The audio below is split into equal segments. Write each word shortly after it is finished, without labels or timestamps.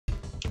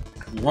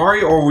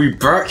Why are we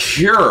back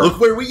here? Look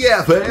where we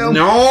at, fam!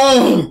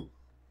 No!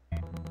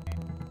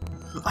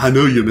 I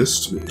know you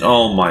missed me.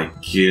 Oh my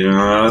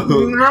god.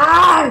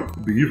 No!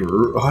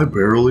 Beaver, I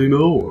barely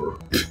know her.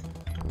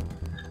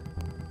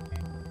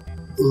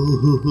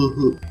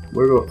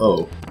 Where do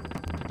oh.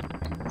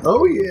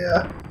 Oh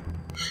yeah.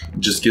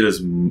 Just get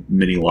as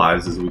many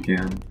lives as we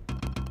can.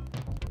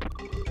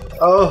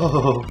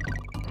 Oh.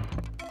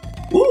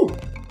 Ooh!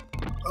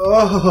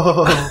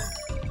 Oh.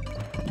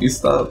 You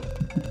stop.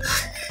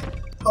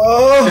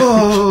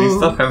 Oh. You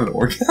stop having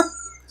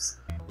orgasms?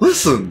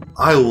 Listen,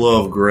 I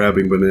love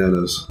grabbing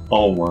bananas.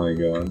 Oh my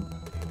god.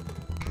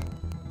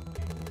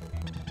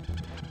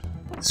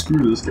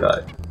 Screw this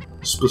guy.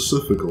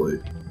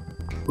 Specifically.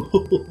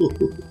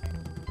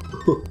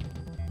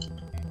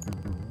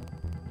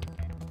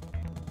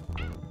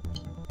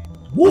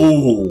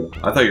 Whoa!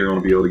 I thought you were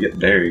going to be able to get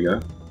there. You go.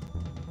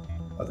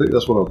 I think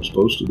that's what I'm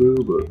supposed to do,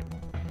 but...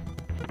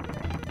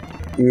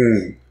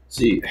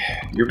 See,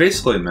 you're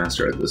basically a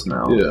master at this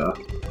now. Yeah.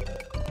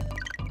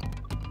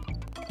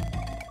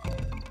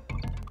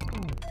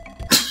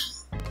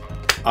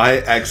 I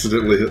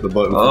accidentally hit the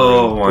button.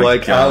 Oh my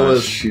like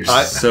gosh, you're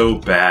so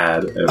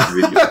bad at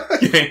video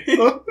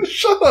games.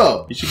 Shut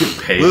up! You should get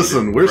paid.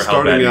 Listen, we're for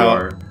how bad starting you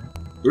out. are.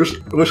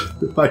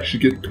 I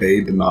should get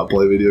paid to not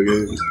play video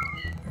games.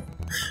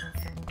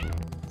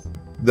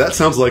 That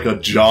sounds like a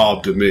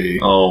job to me.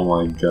 Oh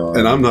my god.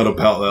 And I'm not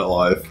about that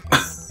life.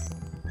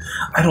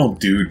 I don't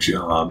do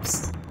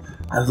jobs.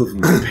 I live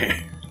in my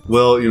pants.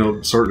 Well, you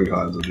know, certain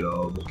kinds of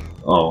jobs.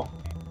 Oh.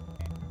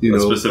 You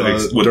know,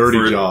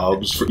 dirty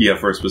jobs. Yeah,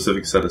 for a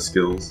specific set of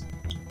skills.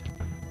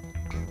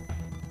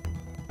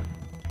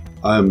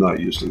 I am not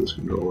used to this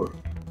controller.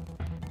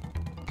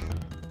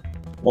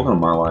 Welcome to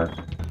my life.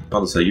 About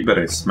to say, you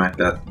better smack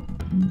that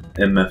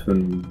MF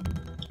and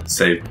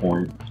save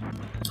point.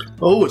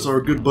 Oh, it's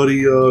our good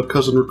buddy,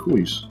 Cousin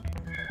Raquise.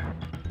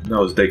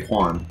 No, it's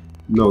Daquan.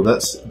 No,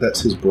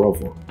 that's his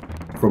brother.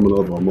 From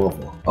another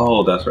mother.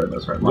 Oh, that's right,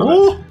 that's right. My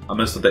bad. I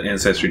messed up the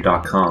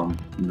Ancestry.com,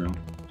 you know.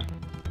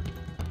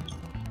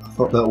 I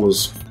thought that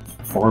was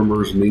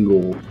Farmers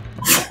Mingle.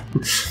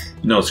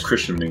 No, it's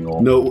Christian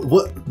Mingle. No,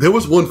 what? There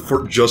was one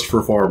for just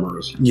for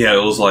farmers. Yeah,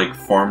 it was like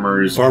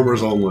farmers.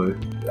 Farmers only.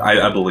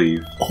 I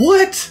believe.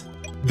 What?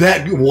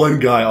 That one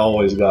guy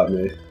always got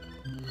me.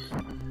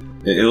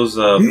 It was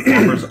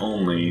farmers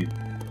only.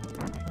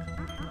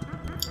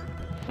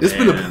 It's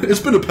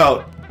been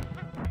about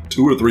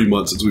 2 or 3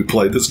 months since we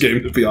played this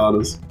game, to be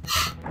honest.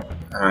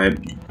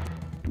 I'm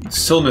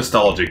still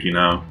nostalgic, you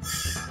know.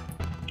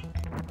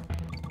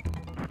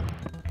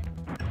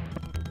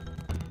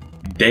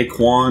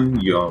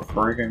 Daquan, you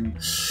friggin'.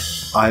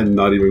 I'm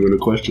not even going to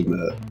question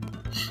that.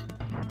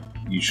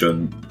 You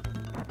shouldn't.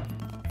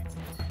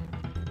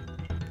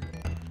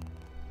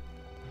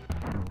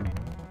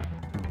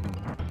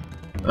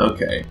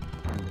 Okay.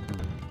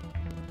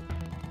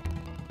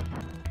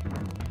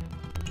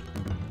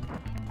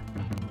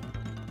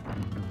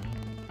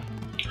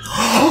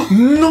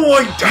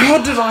 No,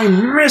 how did I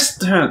miss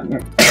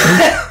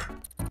that?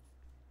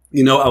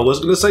 You know, I was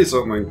going to say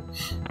something,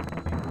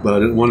 but I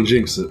didn't want to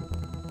jinx it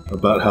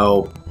about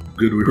how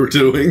good we were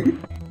doing.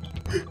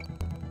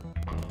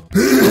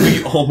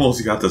 We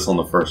almost got this on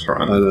the first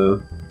run. I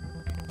know.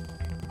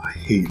 I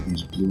hate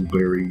these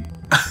blueberry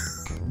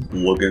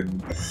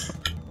looking.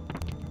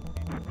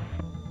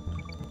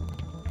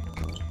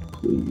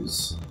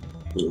 Please,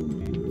 for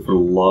the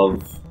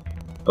love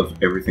of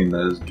everything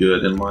that is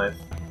good in life.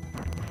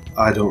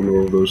 I don't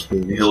know those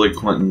things. Hillary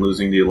Clinton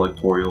losing the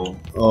electoral.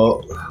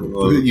 Oh,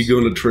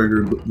 you're going to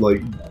trigger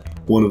like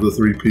one of the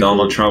 3 people.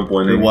 Donald Trump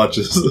winning. That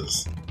watches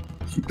this.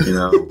 You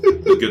know,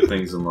 the good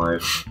things in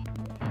life.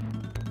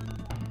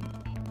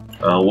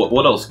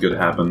 What else good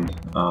happened?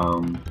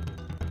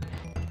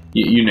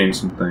 You name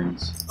some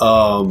things.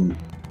 Oh,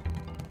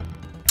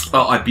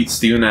 I beat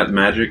Steven at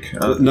Magic.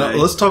 No,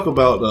 let's talk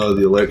about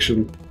the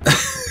election.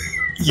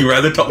 You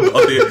rather talk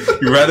about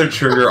you rather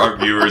trigger our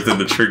viewers than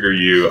to trigger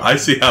you. I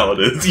see how it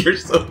is. You're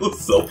so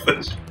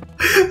selfish.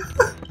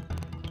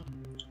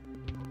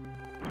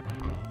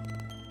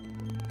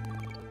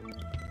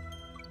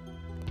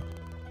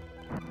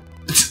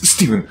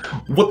 Steven,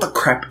 what the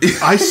crap?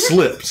 I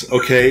slipped,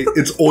 okay?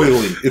 It's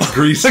oily. It's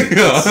greasy.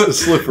 It's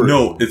slippery.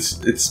 No,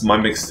 it's my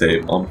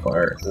mixtape on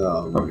fire.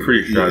 I'm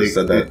pretty sure I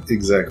said that.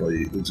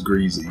 Exactly. It's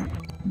greasy.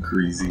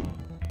 Greasy.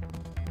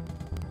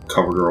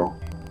 Cover girl.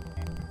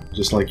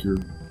 Just like your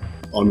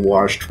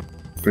unwashed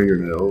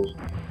fingernails.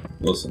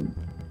 Listen.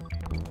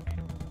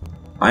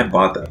 I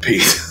bought that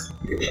pizza.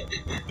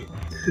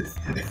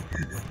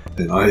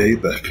 And I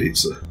ate that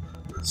pizza.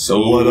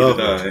 So what did of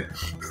I?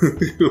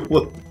 it?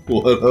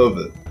 What of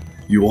it?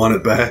 You want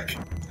it back?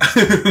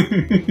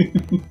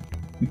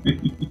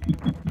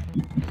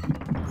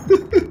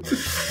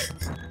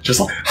 Just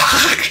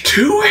like,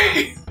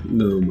 two-way!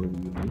 No.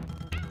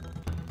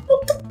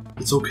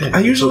 It's okay. I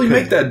usually okay.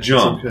 make that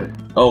jump. It's okay.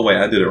 Oh wait,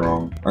 I did it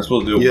wrong. I'm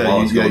supposed to do it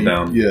while it's going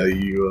down. Yeah,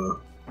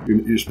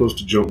 you're supposed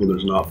to jump when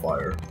there's not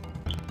fire.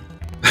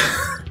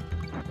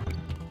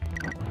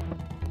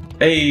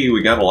 Hey,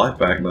 we got a life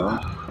back though.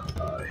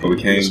 But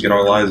we can't get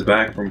our lives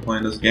back from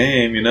playing this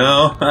game, you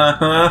know?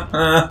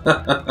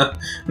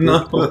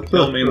 No,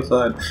 kill me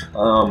inside.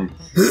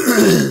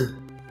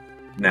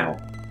 Now.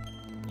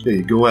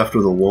 Hey, go after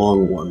the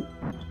long one.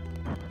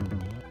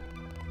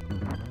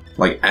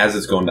 Like, as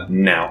it's going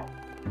down. Now.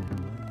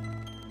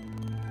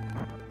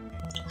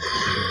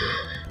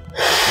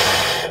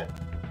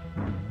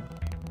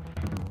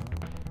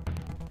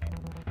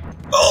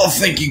 Oh,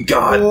 thank you,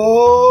 God!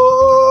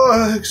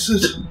 Oh,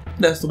 exit.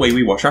 That's the way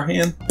we wash our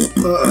hands.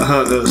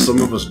 Some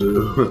of us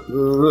do.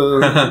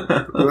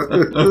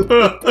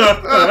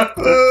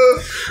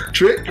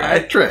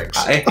 Tricks.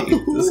 I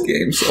hate this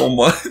game so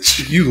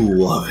much. You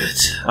love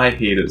it. I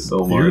hate it so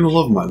much. You're gonna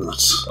love my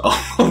nuts.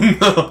 Oh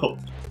no!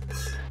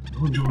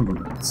 Don't enjoy my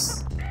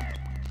nuts.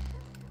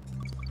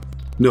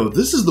 No,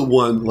 this is the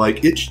one.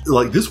 Like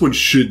this one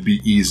should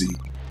be easy,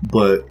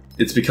 but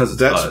it's because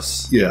it's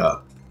us.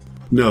 Yeah.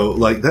 No,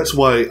 like that's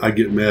why I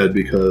get mad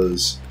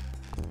because.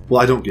 Well,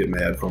 I don't get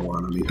mad for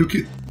one. I mean, who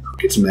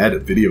gets mad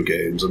at video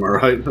games? Am I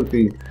right? I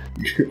mean,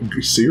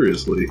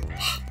 seriously.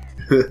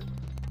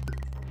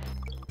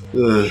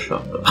 Shut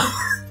up.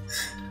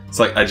 It's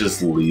like I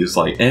just leave. It's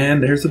like,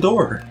 and there's the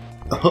door.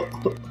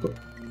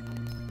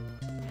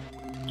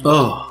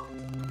 Oh,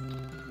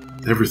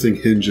 everything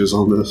hinges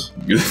on this.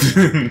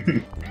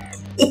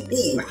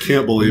 I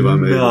can't believe I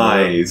made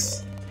nice.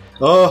 That.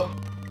 Oh,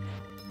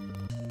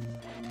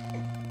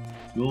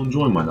 you'll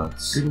enjoy my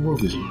nuts. you're gonna love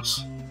these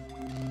nuts.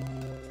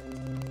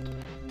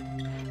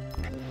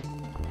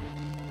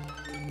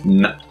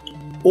 No.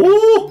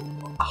 Oh!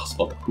 I was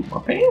about to poop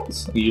my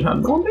pants. You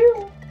had no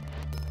idea.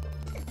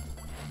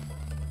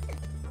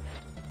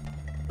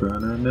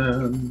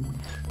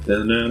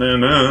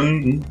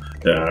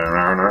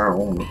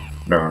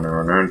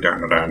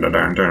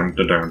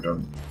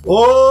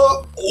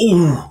 Oh!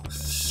 Oh!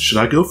 Should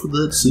I go for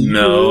that secret?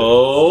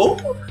 No.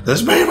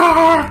 That's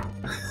Beaver!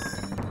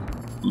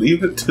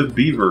 Leave it to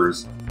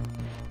beavers.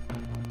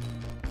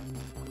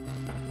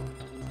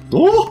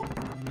 Oh!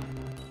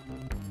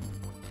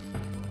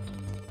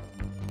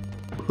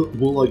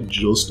 More like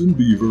Justin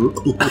Bieber.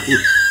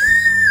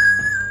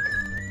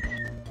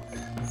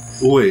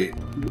 Wait,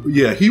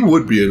 yeah, he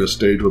would be in a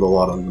stage with a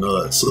lot of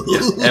nuts.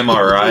 Yeah, am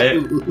I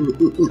right?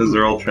 Because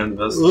they're all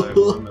transvestite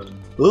women.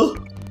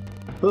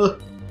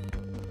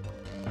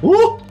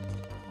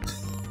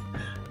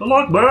 I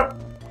like that.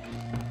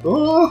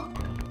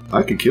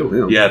 I could kill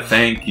him. Yeah,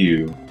 thank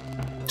you.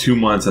 2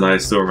 months and I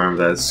still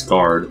remember that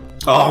scarred.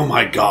 Oh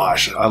my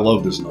gosh, I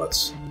love his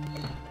nuts.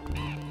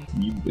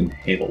 You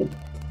inhaled.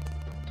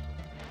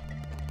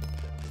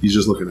 He's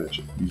just looking at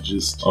you.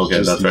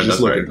 Okay, that's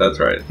right. That's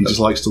right. He just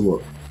likes to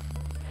look.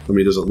 I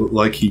mean, does it look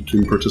like he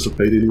can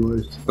participate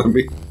anyways? I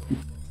mean,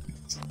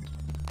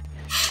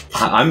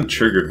 I'm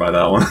triggered by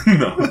that one.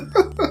 No.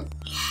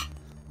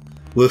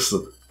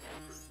 Listen.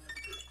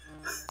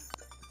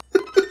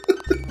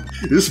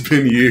 It's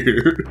been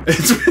years.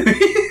 It's been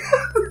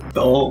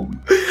Oh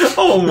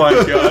my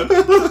god.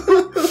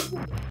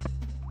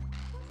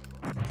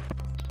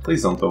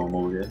 Please don't throw him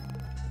over here.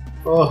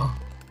 Oh.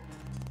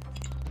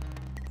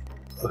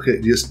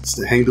 Okay,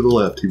 just hang to the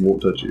left. He won't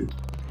touch you.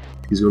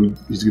 He's gonna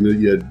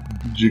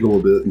jiggle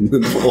a bit and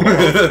then fall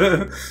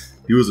off.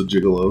 He was a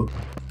gigolo.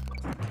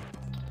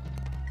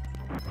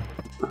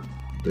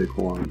 Big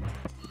one.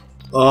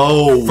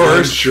 Oh,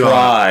 first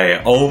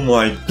try. Oh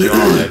my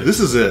god. This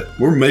is it.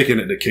 We're making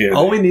it to candy.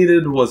 All we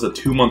needed was a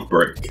 2-month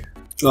break.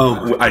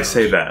 Oh, I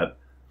say that.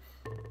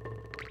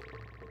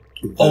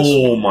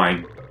 Oh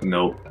my,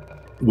 nope.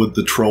 With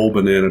the troll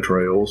banana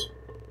trails.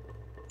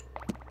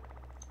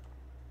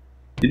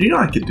 Did you know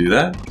I could do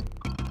that?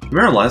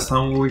 Remember last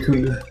time when we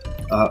couldn't do that?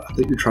 I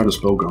think you're trying to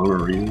spell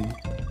gonorrhea.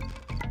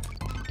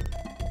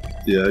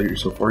 Yeah,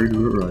 so far you're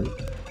doing it right.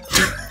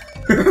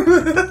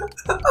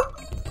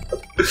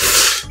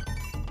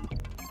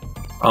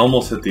 I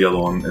almost hit the other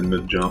one in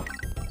mid-jump.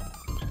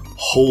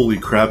 Holy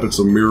crap, it's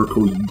a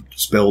miracle you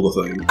spelled a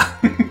thing.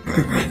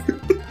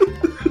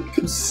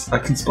 I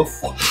can spell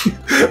fuck.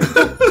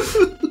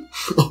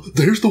 Oh,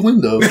 there's the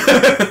window.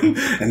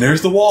 And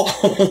there's the wall.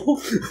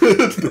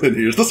 And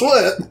here's the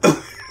sweat.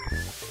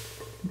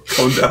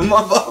 Going down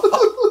my butt.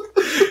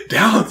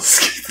 Down.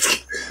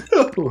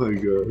 Oh my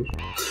gosh.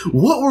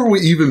 What were we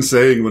even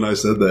saying when I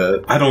said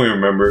that? I don't even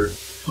remember.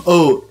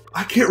 Oh,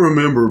 I can't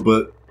remember,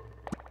 but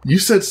you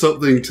said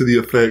something to the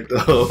effect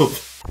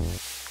of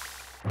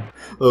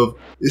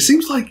it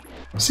seems like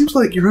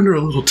you're under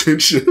a little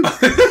tension.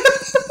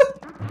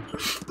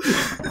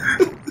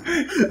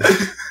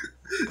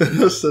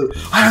 And I said,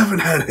 I haven't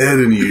had head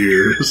in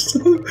years.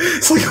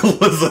 It's like,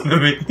 listen to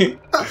me.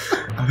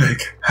 I'm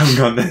like, I haven't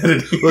gotten head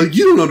in years. Like,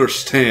 you don't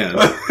understand.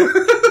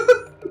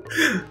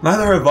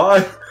 Neither have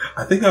I.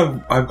 I think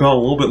I've gone a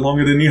little bit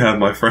longer than you have,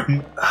 my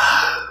friend.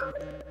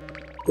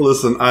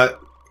 Listen,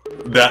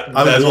 that's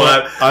what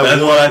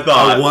I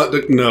thought.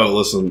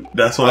 Listen.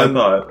 That's what I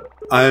thought.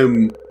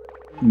 I'm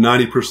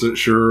 90%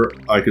 sure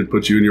I could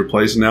put you in your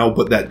place now,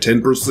 but that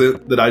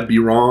 10% that I'd be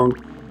wrong,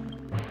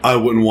 I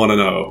wouldn't want to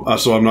know.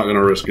 So I'm not going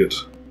to risk it.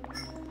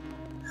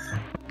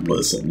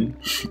 Listen,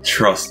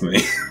 trust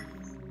me.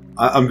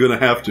 I'm gonna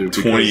have to.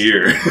 20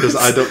 years. Because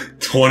I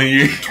don't... 20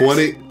 years.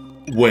 20...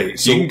 Wait,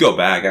 so... You can go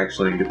back,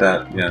 actually, and get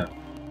that, yeah.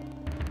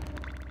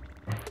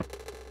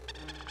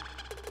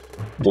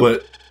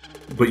 But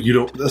you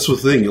don't... That's the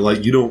thing,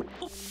 like, you don't...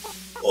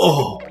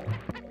 Oh...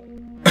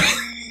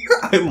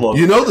 I love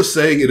You know the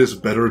saying, it is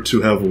better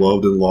to have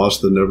loved and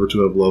lost than never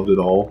to have loved at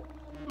all?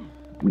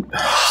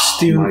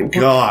 Steven, Oh my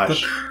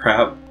gosh. the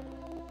crap.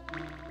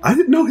 I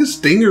didn't know his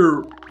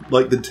stinger,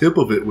 like the tip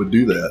of it, would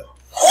do that.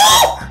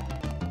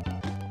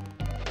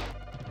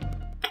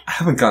 I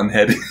haven't gotten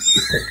head.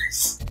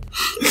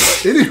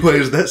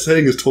 Anyways, that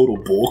saying is total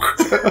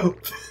bullcrap.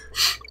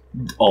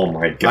 Oh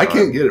my god. I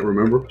can't get it,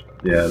 remember?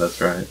 Yeah,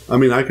 that's right. I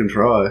mean, I can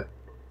try.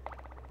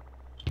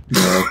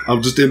 No,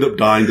 I'll just end up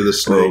dying to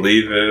this snake.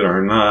 Believe it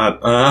or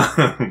not.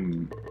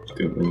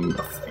 Doing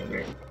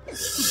nothing.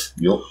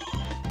 Yup.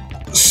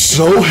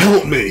 So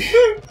help me!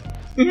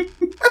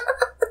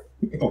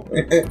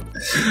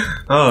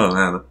 Oh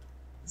man.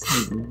 This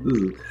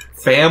is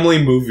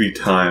family movie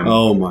time.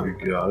 Oh my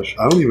gosh.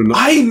 I don't even know.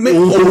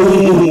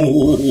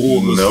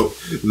 Nope.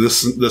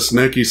 The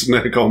snacky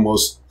snack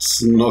almost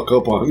snuck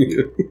up on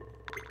you.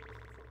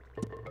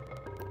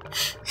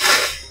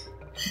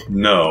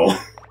 No.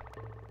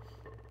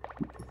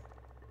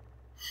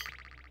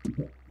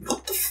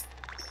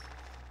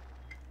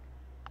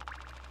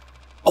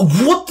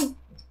 What the?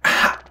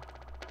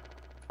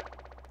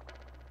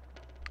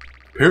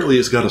 Apparently,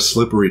 it's got a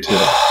slippery tip.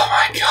 Oh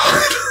my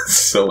god! I'm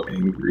so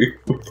angry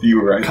with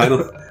you right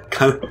now.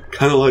 Kind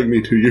of like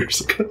me 2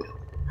 years ago.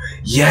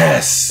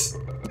 Yes.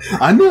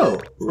 I know,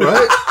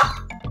 right?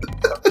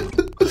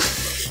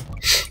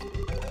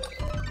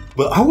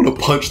 But I want to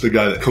punch the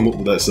guy that come up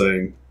with that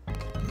saying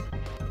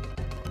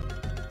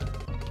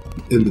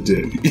in the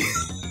dick.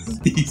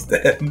 He's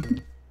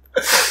dead.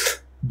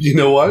 You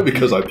know why?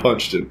 Because I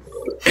punched him.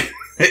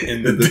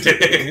 In the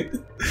dick.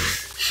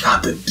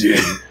 Not the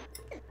dick.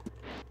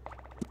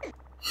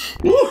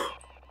 Woo.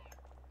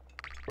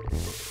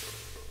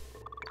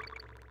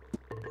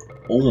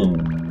 Oh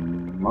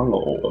my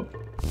lord.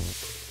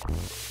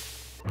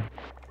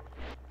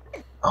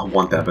 I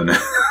want that banana.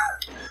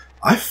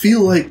 I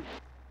feel like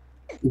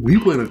we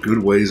went a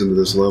good ways into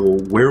this level.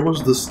 Where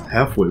was this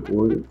halfway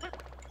point?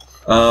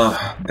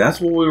 That's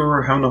what we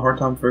were having a hard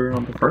time figuring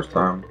out the first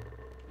time.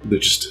 There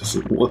just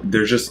isn't one.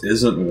 There just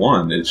isn't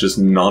one. It's just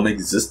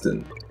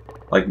non-existent.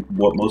 Like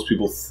what most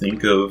people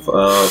think of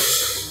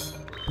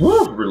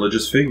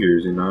religious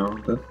figures, you know?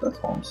 That's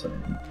all I'm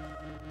saying.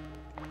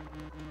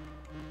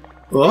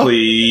 Well,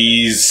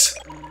 Please,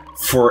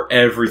 for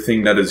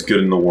everything that is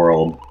good in the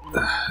world.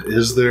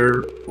 is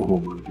there... Oh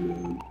my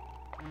god.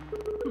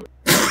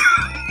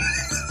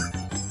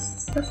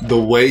 The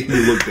way he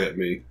looked at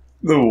me.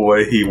 The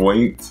way he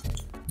winked.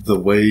 The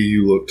way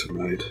you look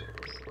tonight.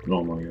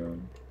 Oh my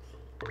god.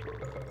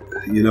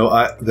 You know,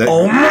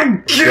 Oh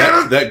my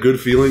god! that good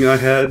feeling I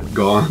had,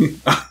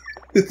 gone.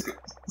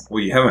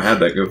 Well, you haven't had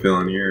that good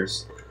feeling in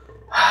years.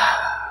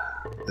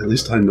 At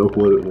least I know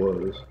what it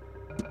was.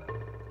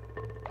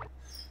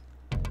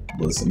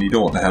 Listen, you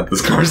don't want to have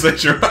this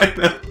conversation right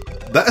now.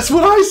 That's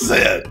what I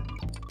said!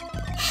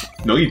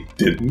 No, you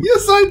didn't.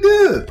 Yes, I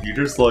did! You're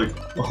just like,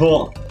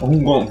 oh,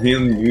 I'm going to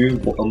hand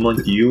you,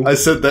 unlike you. I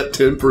said that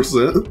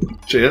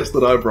 10% chance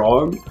that I'm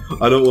wrong.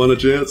 I don't want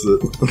to chance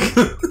it.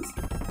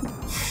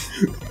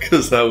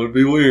 Because that would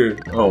be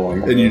weird. Oh my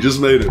god. And you just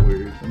made it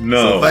weird.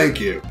 No. So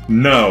thank you.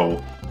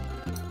 No.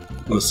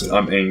 Listen.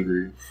 I'm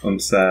angry. I'm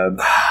sad.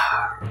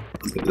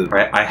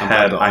 Right? I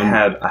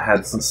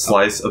had some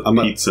slice of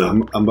pizza.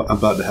 I'm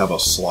about to have a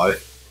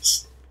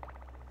slice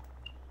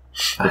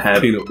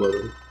of peanut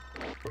butter.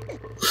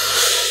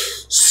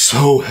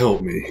 So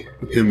help me.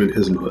 Him and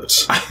his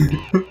nuts.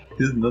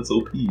 His nuts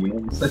OP, you know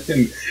what I'm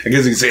saying? I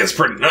guess you can say it's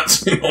pretty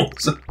nuts, you know what I'm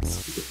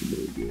saying?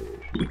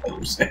 You know what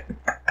I'm saying?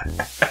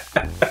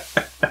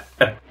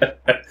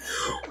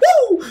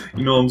 Woo!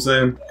 You know what I'm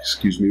saying?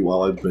 Excuse me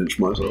while I bench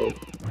myself.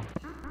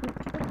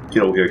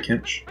 Get over here,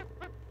 Kinch.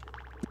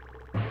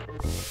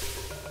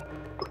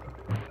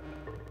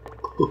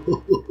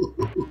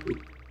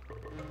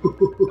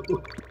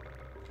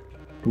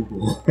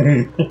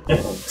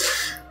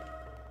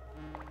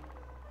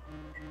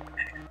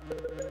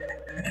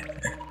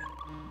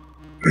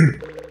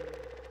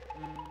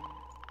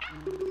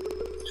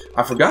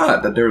 I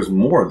forgot that there's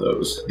more of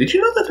those. Did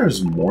you know that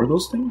there's more of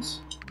those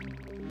things?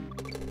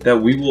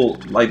 That we will,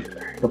 like,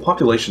 the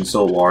population's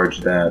so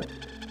large that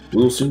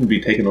we will soon be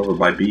taken over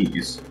by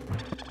bees.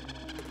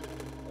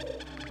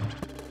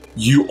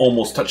 You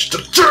almost touched the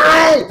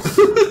tail!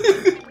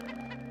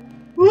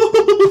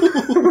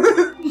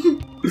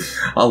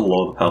 I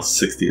love how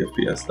 60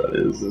 FPS that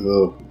is.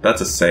 That's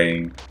a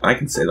saying. I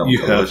can say that on You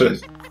television.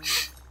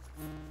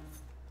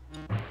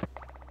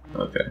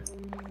 Okay.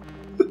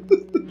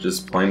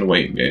 Just playing the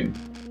waiting game.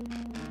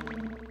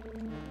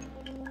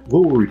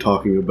 What were we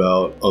talking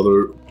about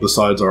other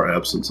besides our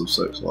absence of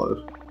sex life?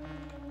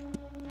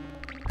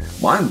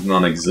 Mine's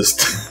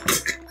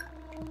non-existent.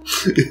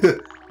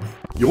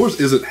 Yours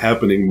isn't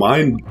happening.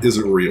 Mine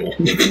isn't real.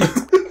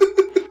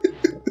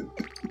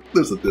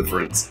 There's a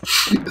difference.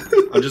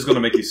 I'm just gonna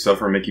make you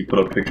suffer and make you put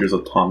up pictures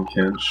of Tom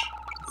Kinch.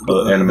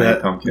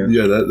 Animated Tom Kinch.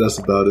 Yeah, that's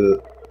about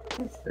it.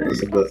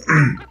 That's about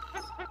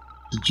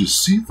Did you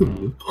see the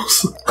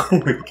nipples?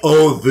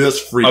 Oh, this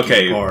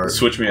freaking part. Okay,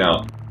 switch me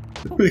out.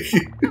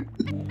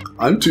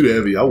 I'm too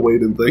heavy. I'm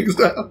weighing things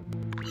down.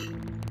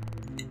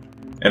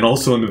 And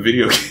also in the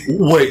video game.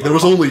 Wait, there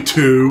was only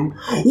 2?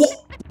 What?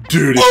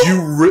 Dude,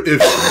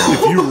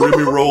 if you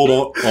Remy rolled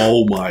on...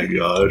 Oh my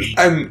gosh.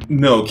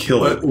 No,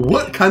 kill it.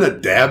 What kind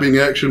of dabbing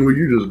action were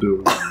you just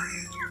doing?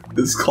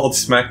 It's called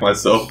Smack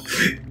Myself.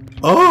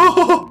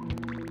 Oh!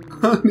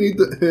 I need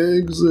the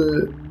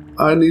exit.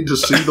 I need to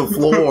see the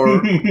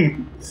floor.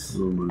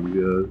 Oh my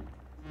god.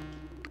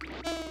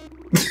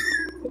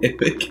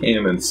 If it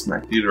came and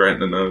smacked you right in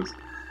the nose.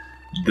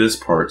 This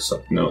part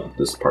sucked. No,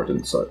 this part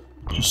didn't suck.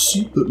 Did you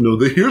see the... No,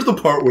 here's the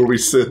part where we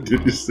said,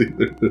 did you see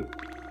the...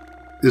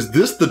 Is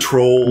this the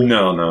troll?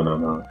 No. I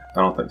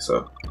don't think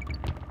so.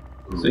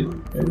 See?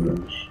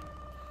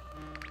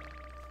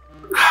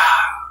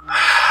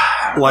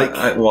 Like...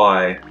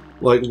 why?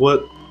 Like,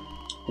 what?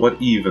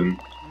 What even?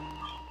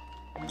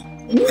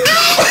 It's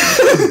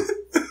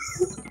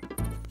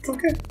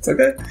okay. It's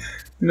okay.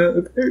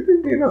 No,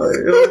 you know,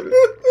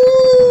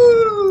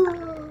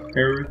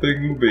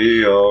 everything will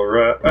be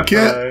alright. You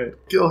can't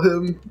kill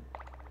him.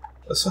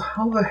 So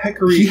how the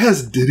heck are we... He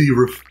has Diddy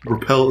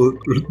repellent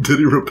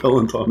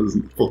on his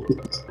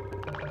nipples.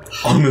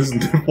 On his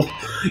nipple?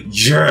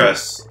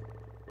 Yes!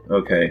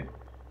 Okay.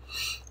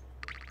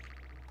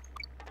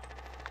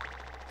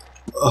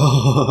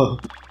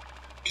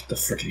 Get the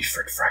frickety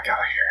frick out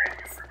of here.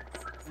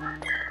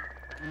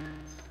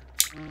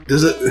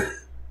 Does it...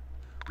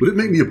 Would it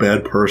make me a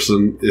bad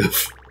person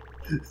if...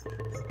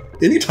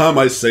 Anytime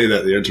I say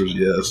that, the answer is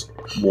yes.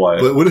 What?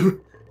 But would it...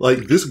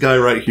 Like, this guy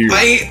right here...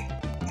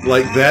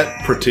 Like,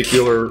 that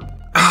particular...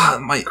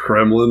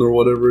 Kremlin or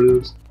whatever it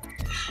is.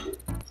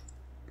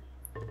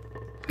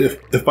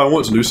 If I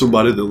once knew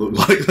somebody that looked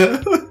like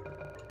that...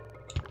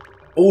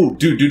 Oh,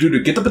 dude,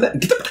 get the what?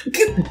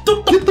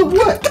 Get the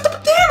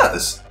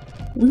bananas!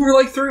 We were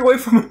like 3 away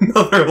from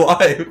another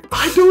life.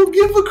 I don't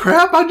give a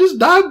crap. I just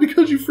died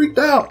because you freaked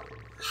out.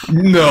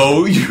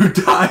 No, you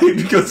died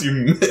because you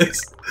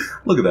missed.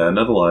 Look at that,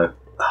 another life.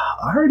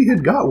 I already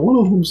had got one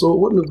of them, so it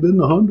wouldn't have been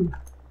 100.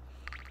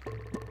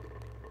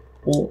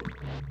 Well,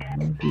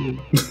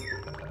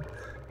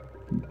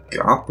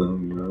 got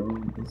them, you know.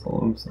 That's all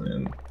I'm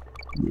saying.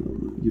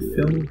 You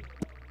feel me?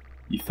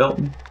 You felt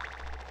me?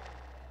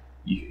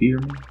 You hear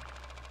me?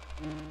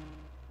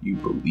 You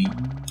believe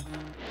me?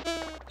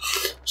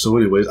 So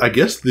anyways, I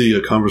guess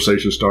the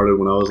conversation started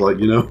when I was like,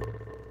 you know...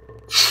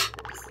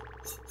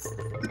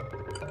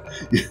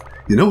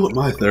 You know what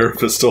my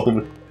therapist told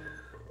me?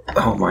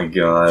 Oh my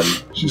god.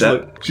 She's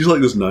like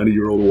this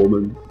 90-year-old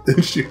woman.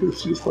 And she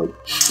was just like...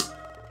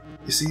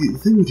 You see, the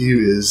thing with you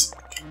is...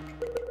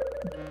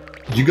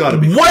 You gotta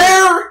be...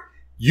 Where?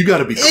 You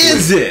gotta be quick.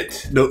 Is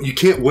it? No, you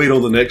can't wait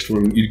on the next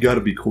one. You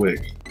gotta be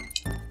quick.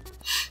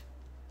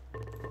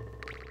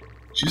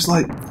 She's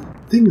like...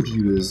 The thing with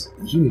you is...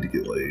 You need to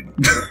get laid.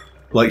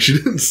 Like, she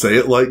didn't say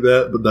it like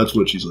that, but that's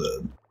what she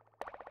said.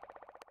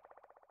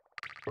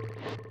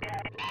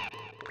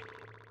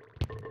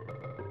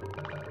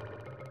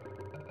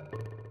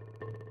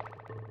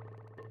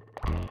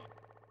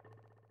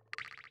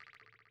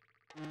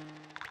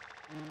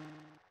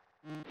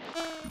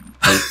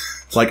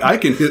 Like, I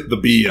can hit the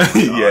B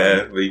every time.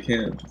 Yeah, but you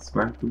can't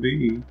smack the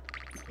B.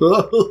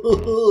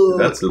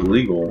 That's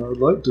illegal. I'd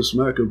like to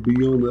smack a B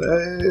on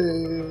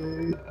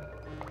the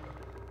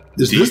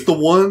A. Is this the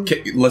one?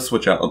 Let's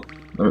switch out.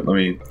 Let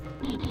me...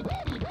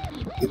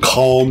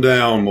 Calm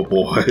down, my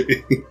boy.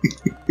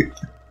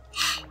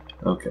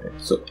 Okay,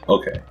 so,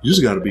 okay. You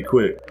just gotta be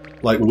quick.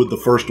 Like, with the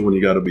first one,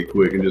 you gotta be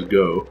quick and just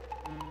go.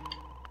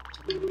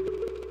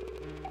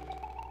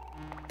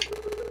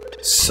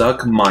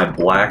 Suck my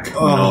black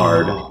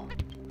nard.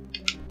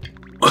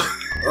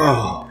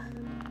 Oh.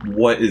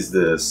 What is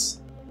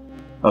this?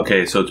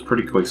 Okay, so it's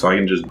pretty quick, so I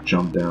can just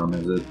jump down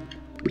as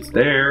it's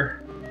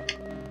there.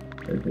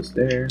 It's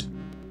there.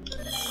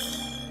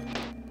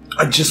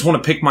 I just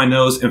want to pick my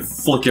nose and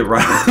flick it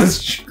right on the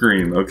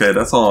screen. Okay,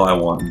 that's all I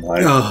want in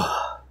life.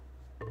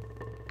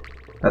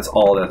 That's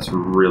all that's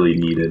really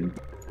needed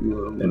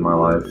in my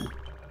life.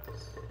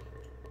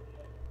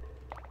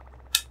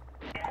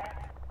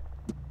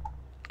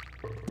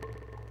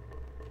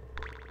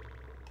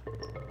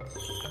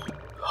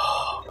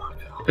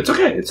 It's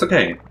okay, it's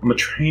okay. I'm a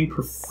trained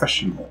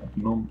professional.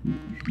 You know,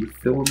 you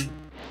feel me?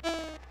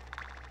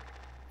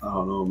 I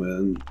don't know,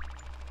 man.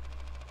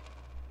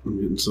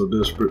 I'm getting so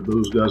desperate.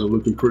 Those guys are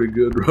looking pretty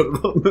good right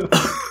about now.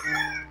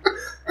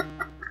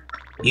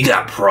 You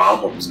got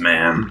problems,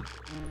 man.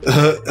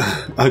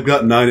 I've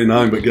got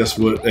 99, but guess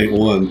what? Ain't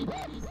one.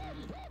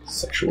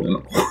 Sexual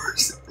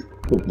intercourse.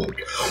 Oh my god.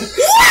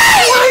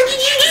 Why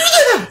did you do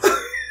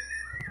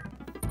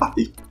that?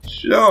 I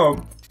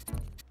jumped.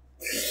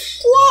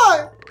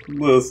 Why?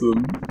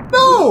 Listen.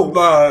 No!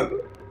 Not.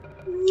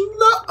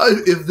 No!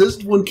 If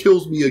this one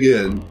kills me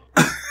again...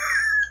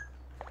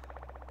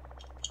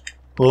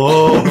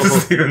 Oh,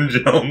 Steven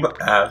jump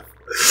F.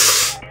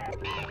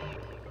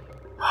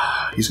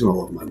 He's gonna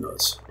love my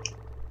nuts.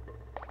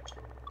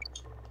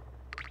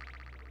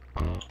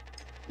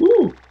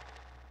 Ooh.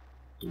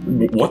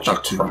 What the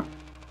crap?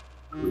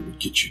 Let me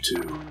get you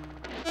too.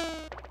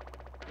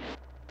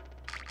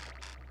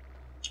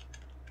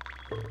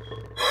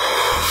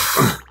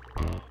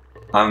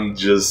 I'm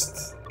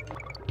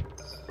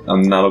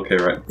not okay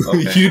right now.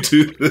 Okay. You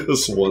do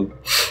this one.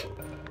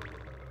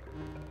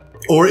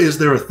 Or is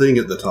there a thing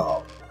at the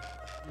top?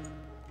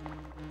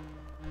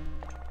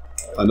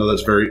 I know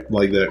that's very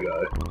like that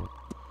guy.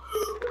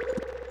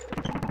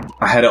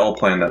 I had it all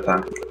planned that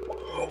time.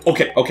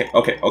 Okay.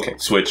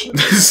 Switch.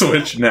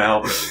 Switch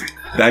now.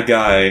 That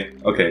guy.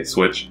 Okay,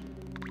 switch.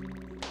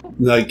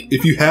 Like,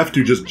 if you have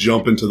to just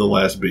jump into the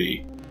last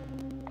B,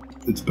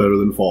 it's better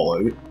than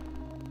falling.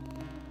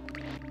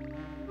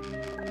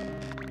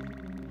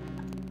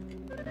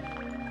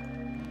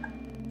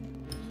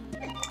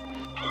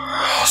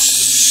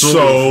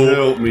 So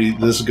help me,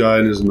 this guy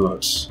and his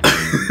nuts.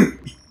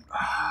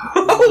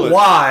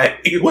 Why?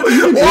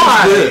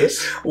 Why?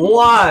 Is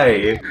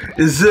Why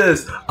is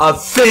this a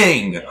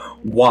thing?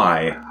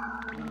 Why?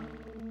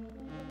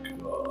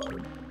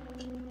 God.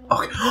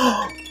 Okay.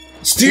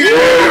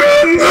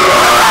 Steven!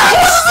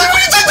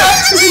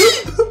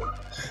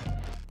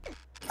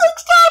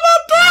 Next time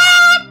on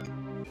TaP!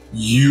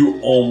 You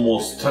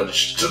almost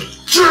touched the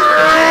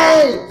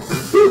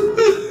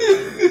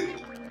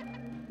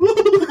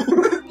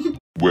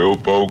Well,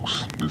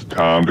 folks, it's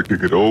time to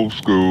kick it old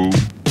school.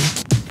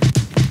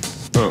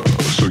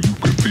 So you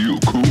can feel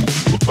cool.